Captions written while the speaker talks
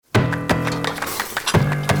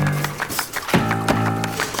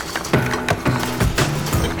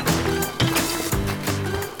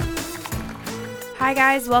Hi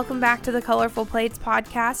guys, welcome back to the Colorful Plates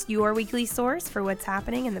podcast, your weekly source for what's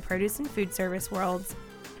happening in the produce and food service worlds.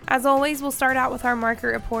 As always, we'll start out with our market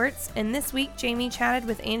reports, and this week Jamie chatted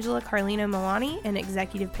with Angela Carlino Milani and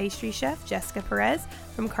executive pastry chef Jessica Perez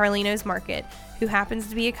from Carlino's Market, who happens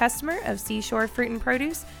to be a customer of Seashore Fruit and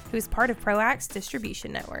Produce, who is part of ProAct's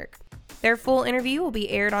distribution network. Their full interview will be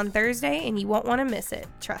aired on Thursday, and you won't want to miss it,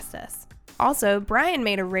 trust us. Also, Brian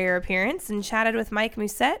made a rare appearance and chatted with Mike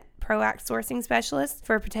Mouisset, ProAct sourcing specialist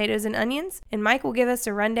for potatoes and onions, and Mike will give us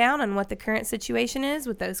a rundown on what the current situation is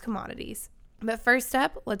with those commodities. But first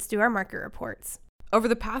up, let's do our market reports. Over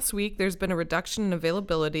the past week, there's been a reduction in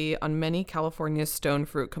availability on many California stone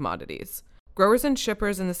fruit commodities. Growers and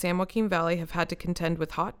shippers in the San Joaquin Valley have had to contend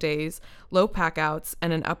with hot days, low packouts,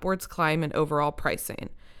 and an upwards climb in overall pricing.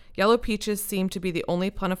 Yellow peaches seem to be the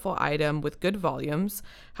only plentiful item with good volumes.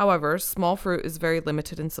 However, small fruit is very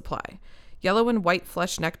limited in supply. Yellow and white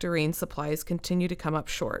flesh nectarine supplies continue to come up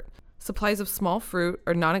short. Supplies of small fruit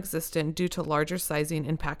are non-existent due to larger sizing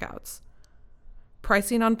and packouts.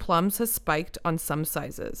 Pricing on plums has spiked on some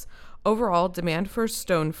sizes. Overall, demand for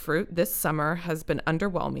stone fruit this summer has been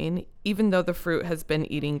underwhelming, even though the fruit has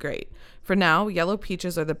been eating great. For now, yellow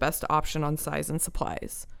peaches are the best option on size and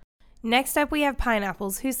supplies. Next up, we have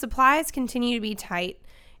pineapples, whose supplies continue to be tight.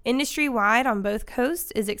 Industry-wide on both coasts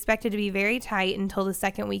is expected to be very tight until the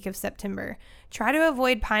second week of September. Try to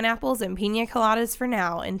avoid pineapples and piña coladas for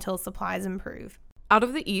now until supplies improve. Out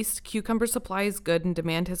of the east, cucumber supply is good and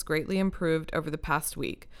demand has greatly improved over the past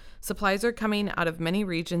week. Supplies are coming out of many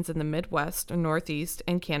regions in the Midwest, Northeast,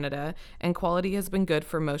 and Canada, and quality has been good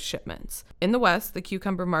for most shipments. In the West, the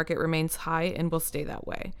cucumber market remains high and will stay that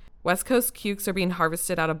way. West Coast cukes are being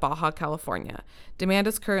harvested out of Baja, California. Demand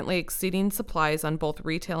is currently exceeding supplies on both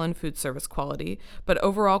retail and food service quality, but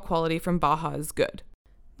overall quality from Baja is good.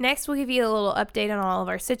 Next, we'll give you a little update on all of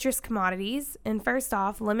our citrus commodities. And first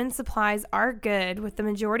off, lemon supplies are good, with the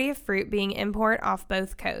majority of fruit being import off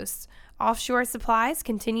both coasts. Offshore supplies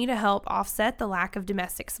continue to help offset the lack of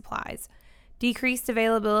domestic supplies. Decreased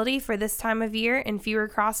availability for this time of year and fewer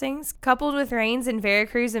crossings, coupled with rains in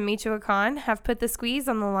Veracruz and Michoacan, have put the squeeze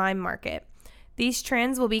on the lime market. These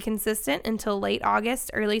trends will be consistent until late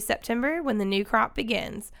August, early September, when the new crop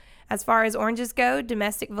begins. As far as oranges go,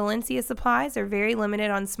 domestic Valencia supplies are very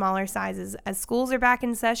limited on smaller sizes, as schools are back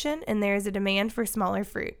in session and there is a demand for smaller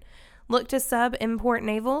fruit. Look to sub-import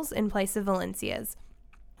navels in place of Valencias.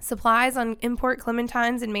 Supplies on import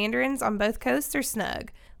clementines and mandarins on both coasts are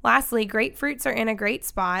snug. Lastly, grapefruits are in a great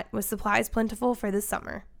spot, with supplies plentiful for the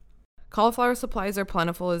summer. Cauliflower supplies are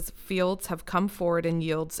plentiful as fields have come forward and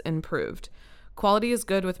yields improved. Quality is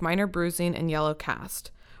good with minor bruising and yellow cast.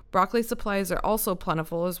 Broccoli supplies are also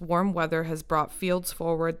plentiful as warm weather has brought fields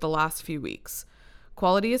forward the last few weeks.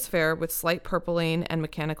 Quality is fair with slight purpling and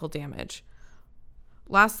mechanical damage.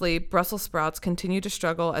 Lastly, Brussels sprouts continue to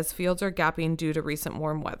struggle as fields are gapping due to recent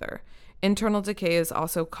warm weather. Internal decay is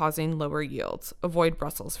also causing lower yields. Avoid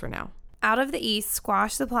Brussels for now. Out of the east,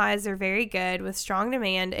 squash supplies are very good with strong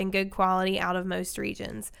demand and good quality out of most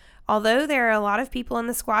regions. Although there are a lot of people in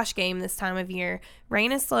the squash game this time of year,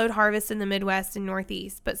 rain has slowed harvest in the Midwest and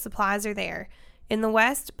Northeast, but supplies are there. In the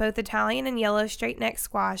West, both Italian and yellow straight-neck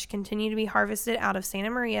squash continue to be harvested out of Santa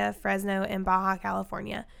Maria, Fresno, and Baja,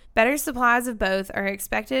 California. Better supplies of both are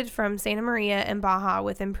expected from Santa Maria and Baja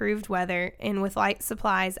with improved weather and with light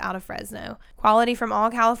supplies out of Fresno. Quality from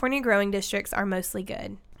all California growing districts are mostly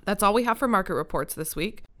good. That's all we have for market reports this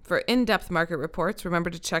week. For in-depth market reports, remember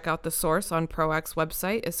to check out the source on ProAct's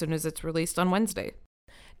website as soon as it's released on Wednesday.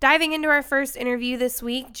 Diving into our first interview this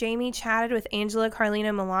week, Jamie chatted with Angela Carlino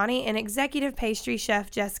Milani and executive pastry chef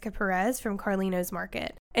Jessica Perez from Carlino's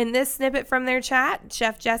Market. In this snippet from their chat,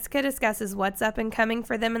 Chef Jessica discusses what's up and coming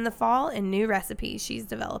for them in the fall and new recipes she's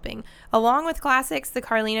developing, along with classics the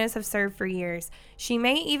Carlinos have served for years. She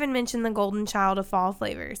may even mention the golden child of fall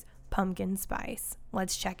flavors, pumpkin spice.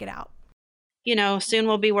 Let's check it out. You know, soon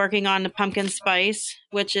we'll be working on the pumpkin spice,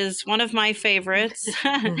 which is one of my favorites.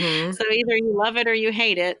 Mm-hmm. So either you love it or you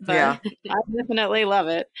hate it, but Yeah. I definitely love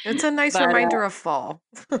it. It's a nice But, reminder of fall.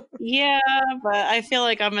 Yeah, but I feel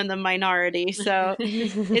like I'm in the minority, so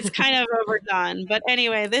it's kind of overdone. But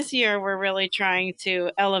anyway, this year we're really trying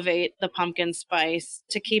to elevate the pumpkin spice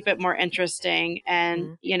to keep it more interesting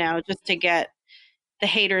and, you know, just to get the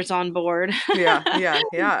haters on board. Yeah.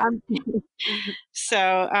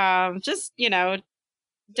 So just, you know,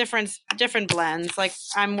 different blends. Like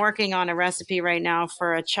I'm working on a recipe right now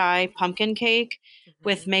for a chai pumpkin cake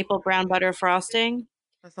with maple brown butter frosting.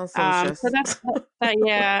 That sounds delicious. So that's that,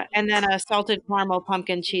 yeah. And then a salted caramel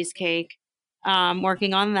pumpkin cheesecake.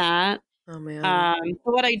 Working on that. Oh man.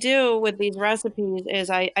 So what I do with these recipes is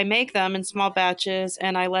I make them in small batches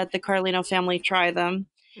and I let the Carlino family try them.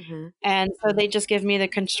 Mm-hmm. And so they just give me the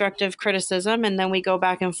constructive criticism and then we go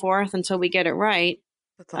back and forth until we get it right.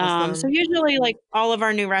 That's So awesome. usually, like all of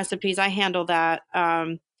our new recipes, I handle that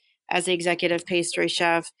as the executive pastry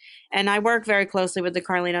chef, and I work very closely with the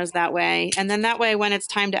Carlinos that way. And then that way, when it's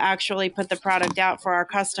time to actually put the product out for our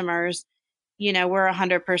customers, we're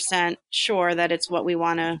 100% sure that it's what we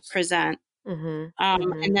want to present. Mm-hmm.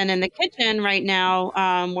 Mm-hmm. And then in the kitchen right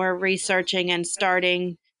now, we're researching and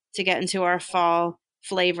starting to get into our fall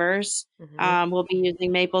flavors. Mm-hmm. We'll be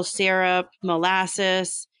using maple syrup,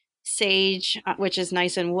 molasses, sage, which is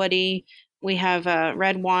nice and woody. We have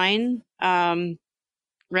red wine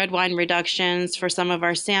reductions for some of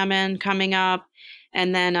our salmon coming up.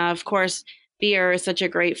 And then, of course, beer is such a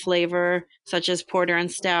great flavor, such as porter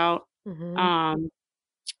and stout. Mm-hmm. Um,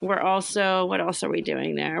 we're also, what else are we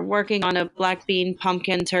doing there? Working on a black bean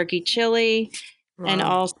pumpkin turkey chili and Wow.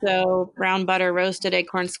 also brown butter roasted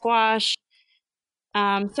acorn squash.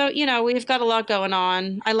 So we've got a lot going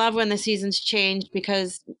on. I love when the seasons change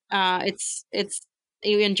because it's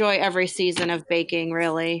you enjoy every season of baking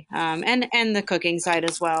really, and the cooking side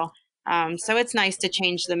as well. So it's nice to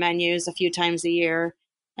change the menus a few times a year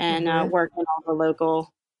and Mm-hmm. work on all the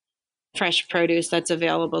local fresh produce that's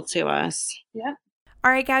available to us. Yeah.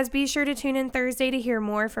 All right, guys, be sure to tune in Thursday to hear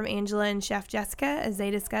more from Angela and Chef Jessica as they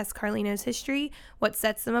discuss Carlino's history, what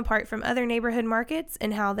sets them apart from other neighborhood markets,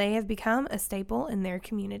 and how they have become a staple in their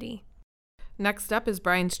community. Next up is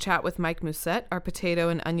Brian's chat with Mike Mouisset, our potato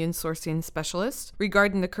and onion sourcing specialist,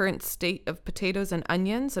 regarding the current state of potatoes and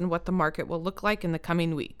onions and what the market will look like in the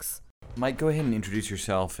coming weeks. Mike, go ahead and introduce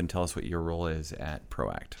yourself and tell us what your role is at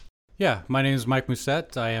ProAct. Yeah, my name is Mike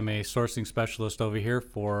Mouisset. I am a sourcing specialist over here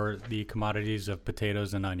for the commodities of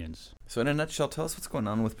potatoes and onions. So in a nutshell, tell us what's going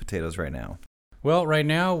on with potatoes right now. Well, right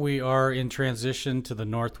now we are in transition to the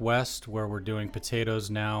Northwest where we're doing potatoes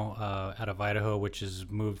now out of Idaho, which is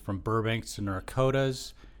moved from Burbank to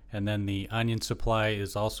Norcotas. And then the onion supply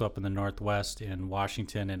is also up in the Northwest in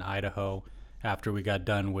Washington and Idaho after we got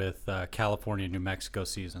done with California, New Mexico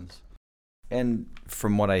seasons. And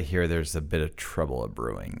from what I hear, there's a bit of trouble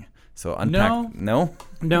brewing. So unpack. No?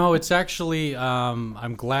 No, it's actually,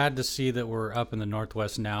 I'm glad to see that we're up in the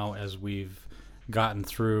Northwest now as we've gotten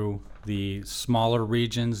through the smaller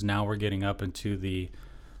regions. Now we're getting up into the,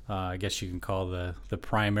 I guess you can call the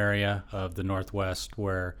prime area of the Northwest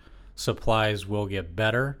where supplies will get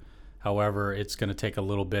better. However, it's going to take a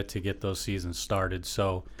little bit to get those seasons started.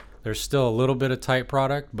 So there's still a little bit of tight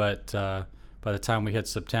product, but by the time we hit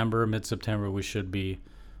September, mid-September, we should be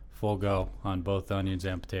full go on both onions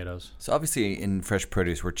and potatoes. So obviously in fresh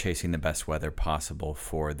produce, we're chasing the best weather possible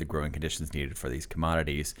for the growing conditions needed for these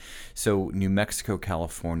commodities. So New Mexico,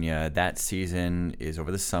 California, that season is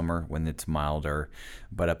over the summer when it's milder.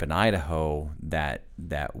 But up in Idaho, that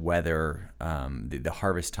weather, the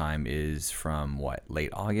harvest time is from what,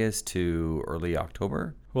 late August to early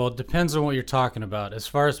October? Well, it depends on what you're talking about. As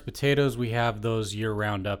far as potatoes, we have those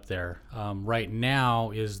year-round up there. Right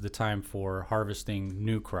now is the time for harvesting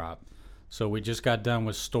new crop. So we just got done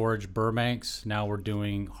with storage Burbanks. Now we're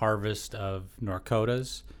doing harvest of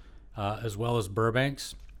Norcotas as well as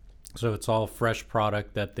Burbanks. So it's all fresh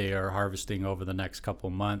product that they are harvesting over the next couple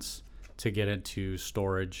months to get into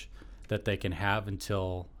storage that they can have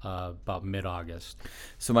until about mid-August.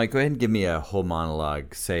 So Mike, go ahead and give me a whole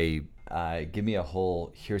monologue. Say, give me a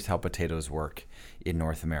whole, here's how potatoes work in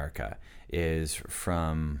North America. Is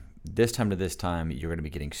from this time to this time, you're going to be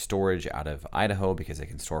getting storage out of Idaho because they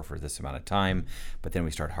can store for this amount of time. But then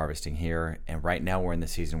we start harvesting here. And right now we're in the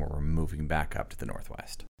season where we're moving back up to the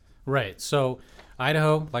Northwest. Right. So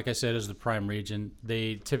Idaho, like I said, is the prime region.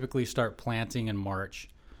 They typically start planting in March,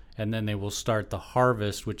 and then they will start the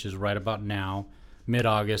harvest, which is right about now,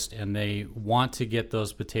 mid-August, and they want to get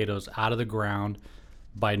those potatoes out of the ground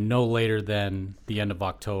by no later than the end of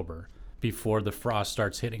October, before the frost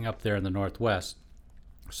starts hitting up there in the Northwest.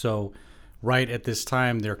 So right at this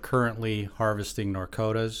time, they're currently harvesting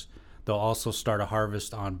Norcotas. They'll also start a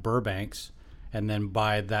harvest on Burbanks, and then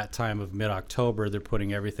by that time of mid-October, they're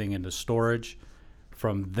putting everything into storage.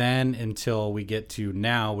 From then until we get to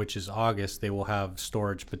now, which is August, they will have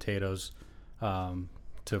storage potatoes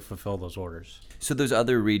to fulfill those orders. So those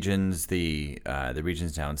other regions, the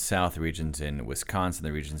regions down south, the regions in Wisconsin,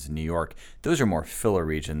 the regions in New York, those are more filler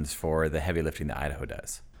regions for the heavy lifting that Idaho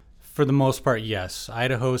does. For the most part, yes.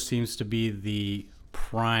 Idaho seems to be the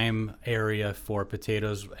prime area for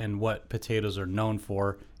potatoes, and what potatoes are known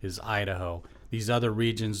for is Idaho. These other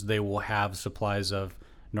regions, they will have supplies of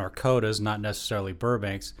Norcotas, not necessarily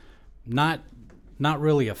Burbanks. Not not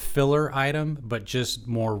really a filler item, but just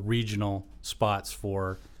more regional spots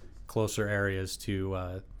for closer areas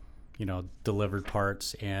to, delivered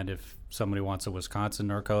parts. And if somebody wants a Wisconsin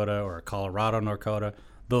Norcota or a Colorado Norcota,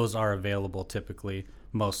 those are available typically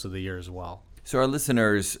most of the year as well. So our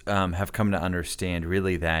listeners have come to understand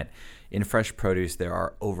really that in fresh produce there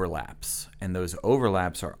are overlaps, and those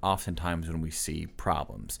overlaps are oftentimes when we see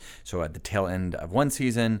problems. So at the tail end of one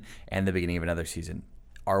season and the beginning of another season,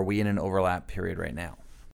 are we in an overlap period right now?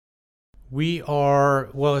 We are,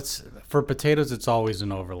 well, it's for potatoes, it's always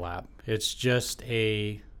an overlap. It's just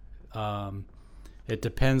it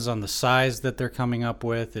depends on the size that they're coming up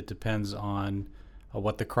with. It depends on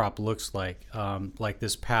what the crop looks like. Like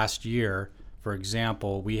this past year, for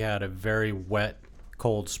example, we had a very wet,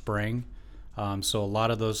 cold spring. So a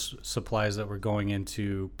lot of those supplies that were going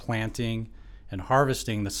into planting and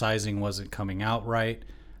harvesting, the sizing wasn't coming out right.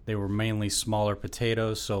 They were mainly smaller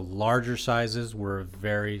potatoes, so larger sizes were a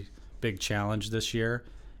very big challenge this year.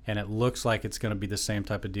 And it looks like it's going to be the same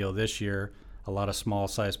type of deal this year. A lot of small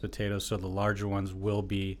sized potatoes, so the larger ones will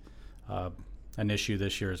be an issue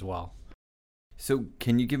this year as well. So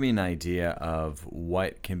can you give me an idea of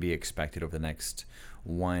what can be expected over the next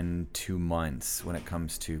 1-2 months when it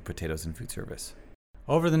comes to potatoes and food service?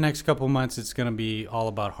 Over the next couple months, it's going to be all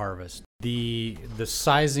about harvest. The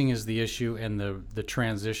sizing is the issue, and the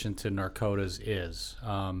transition to Norcotas is.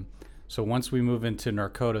 So once we move into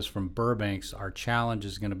Norcotas from Burbanks, our challenge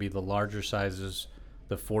is going to be the larger sizes,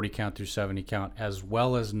 the 40 count through 70 count, as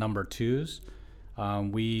well as number twos.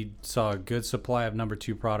 We saw a good supply of number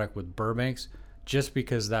two product with Burbanks, just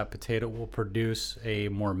because that potato will produce a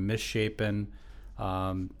more misshapen,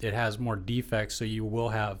 it has more defects, so you will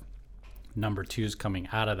have number twos coming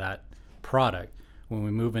out of that product. When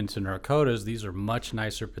we move into Norcotas, these are much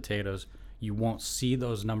nicer potatoes. You won't see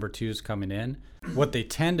those number twos coming in. What they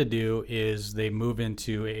tend to do is they move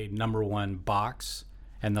into a number one box,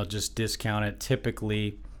 and they'll just discount it,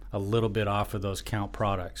 typically a little bit off of those count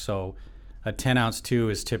products. So a 10 ounce two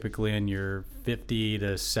is typically in your 50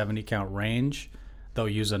 to 70 count range. They'll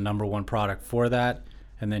use a number one product for that.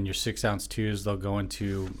 And then your 6 ounce twos, they'll go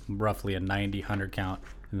into roughly a 90, 100 count,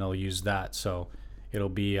 and they'll use that. So it'll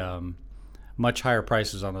be much higher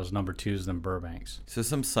prices on those number twos than Burbanks. So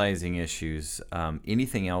some sizing issues.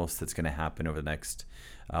 Anything else that's going to happen over the next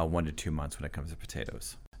 1 to 2 months when it comes to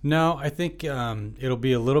potatoes? No, I think it'll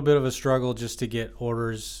be a little bit of a struggle just to get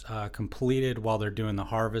orders completed while they're doing the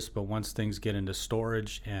harvest. But once things get into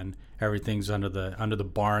storage and everything's under the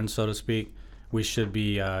barn, so to speak, we should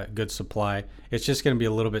be good supply. It's just going to be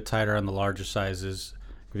a little bit tighter on the larger sizes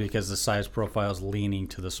because the size profile is leaning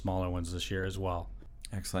to the smaller ones this year as well.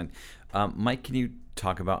 Excellent. Mike, can you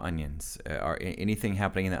talk about onions? Are anything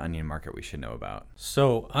happening in the onion market we should know about?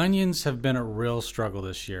 So onions have been a real struggle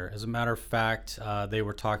this year. As a matter of fact, they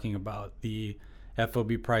were talking about the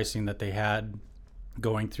FOB pricing that they had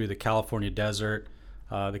going through the California desert,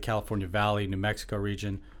 the California Valley, New Mexico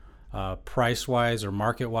region. Price-wise or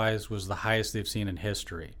market-wise was the highest they've seen in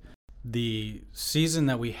history. The season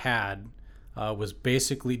that we had was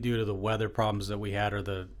basically due to the weather problems that we had, or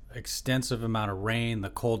the extensive amount of rain, the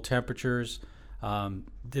cold temperatures was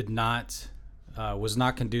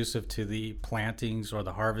not conducive to the plantings or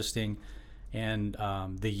the harvesting, and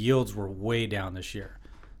the yields were way down this year.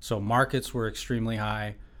 So markets were extremely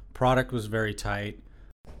high, product was very tight.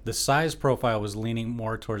 The size profile was leaning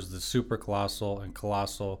more towards the super colossal and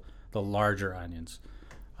colossal, the larger onions.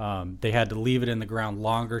 They had to leave it in the ground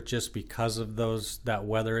longer just because of that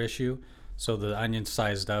weather issue. So the onions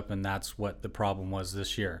sized up, and that's what the problem was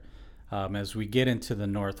this year. As we get into the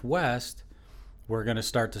Northwest, we're going to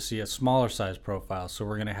start to see a smaller size profile. So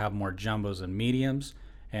we're going to have more jumbos and mediums.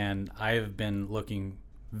 And I have been looking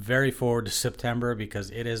very forward to September because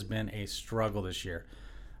it has been a struggle this year.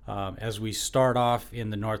 As we start off in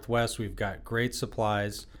the Northwest, we've got great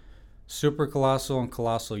supplies. Super colossal and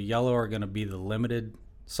colossal yellow are going to be the limited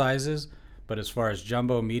sizes. But as far as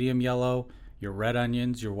jumbo, medium yellow, your red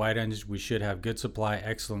onions, your white onions, we should have good supply,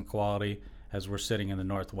 excellent quality as we're sitting in the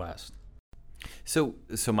Northwest. So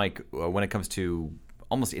Mike, when it comes to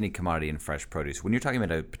almost any commodity in fresh produce, when you're talking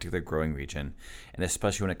about a particular growing region, and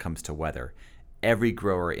especially when it comes to weather, every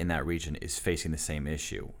grower in that region is facing the same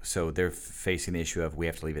issue. So they're facing the issue of we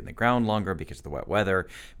have to leave it in the ground longer because of the wet weather,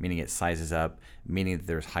 meaning it sizes up, meaning that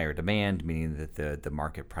there's higher demand, meaning that the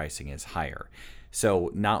market pricing is higher.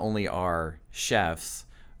 So not only are chefs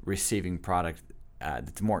receiving product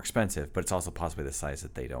that's more expensive, but it's also possibly the size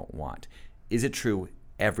that they don't want. Is it true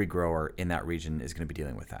every grower in that region is going to be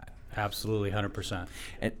dealing with that? Absolutely, 100%.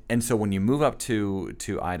 And so when you move up to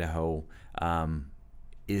Idaho,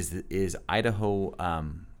 is Idaho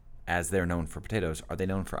as they're known for potatoes, are they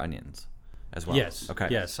known for onions as well? Yes. Okay.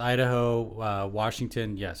 Yes. Idaho,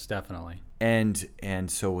 Washington. Yes, definitely. And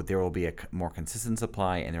so there will be a more consistent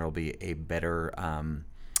supply, and there will be a better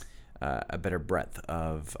breadth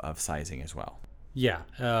of sizing as well. Yeah.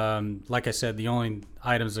 Like I said, the only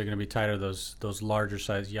items that are going to be tight are those larger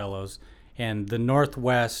size yellows. And the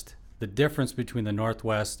Northwest, the difference between the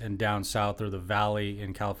Northwest and down south, or the Valley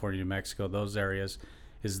in California, New Mexico, those areas,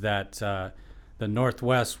 is that the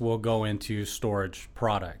Northwest will go into storage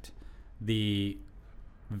product. The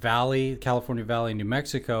Valley, California Valley, New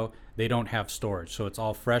Mexico, they don't have storage. So it's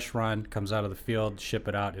all fresh run, comes out of the field, ship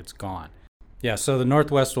it out, it's gone. Yeah, so the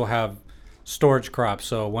Northwest will have storage crops.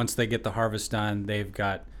 So once they get the harvest done, they've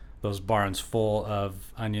got those barns full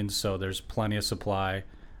of onions. So there's plenty of supply.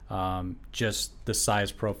 Just the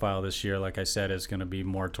size profile this year, like I said, is going to be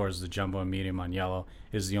more towards the jumbo and medium on yellow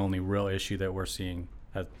is the only real issue that we're seeing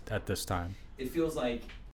at this time. It feels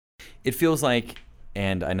like,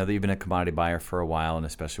 and I know that you've been a commodity buyer for a while, and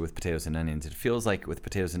especially with potatoes and onions, it feels like with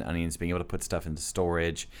potatoes and onions, being able to put stuff into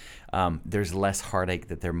storage, there's less heartache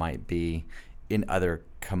that there might be in other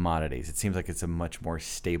commodities. It seems like it's a much more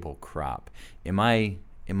stable crop. Am I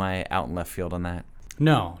out in left field on that?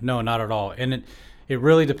 No, not at all. And it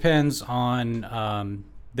really depends on,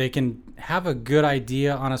 they can have a good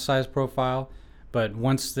idea on a size profile, but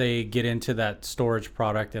once they get into that storage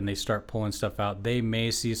product and they start pulling stuff out, they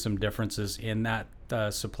may see some differences in that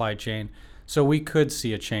supply chain. So we could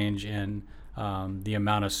see a change in the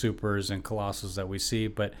amount of supers and colossals that we see.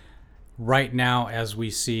 But right now, as we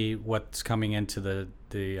see what's coming into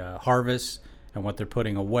the harvest and what they're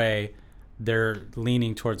putting away, they're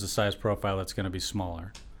leaning towards a size profile that's going to be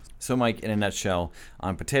smaller. So, Mike, in a nutshell,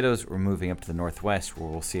 on potatoes, we're moving up to the Northwest, where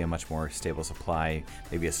we'll see a much more stable supply,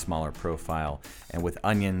 maybe a smaller profile. And with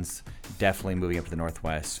onions, definitely moving up to the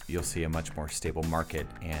Northwest, you'll see a much more stable market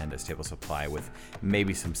and a stable supply with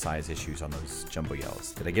maybe some size issues on those jumbo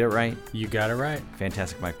yellows. Did I get it right? You got it right.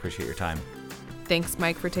 Fantastic, Mike. Appreciate your time. Thanks,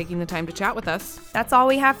 Mike, for taking the time to chat with us. That's all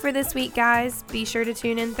we have for this week, guys. Be sure to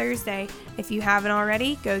tune in Thursday. If you haven't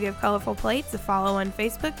already, go give Colorful Plates a follow on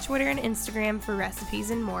Facebook, Twitter, and Instagram for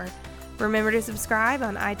recipes and more. Remember to subscribe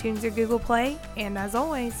on iTunes or Google Play, and as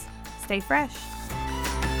always, stay fresh.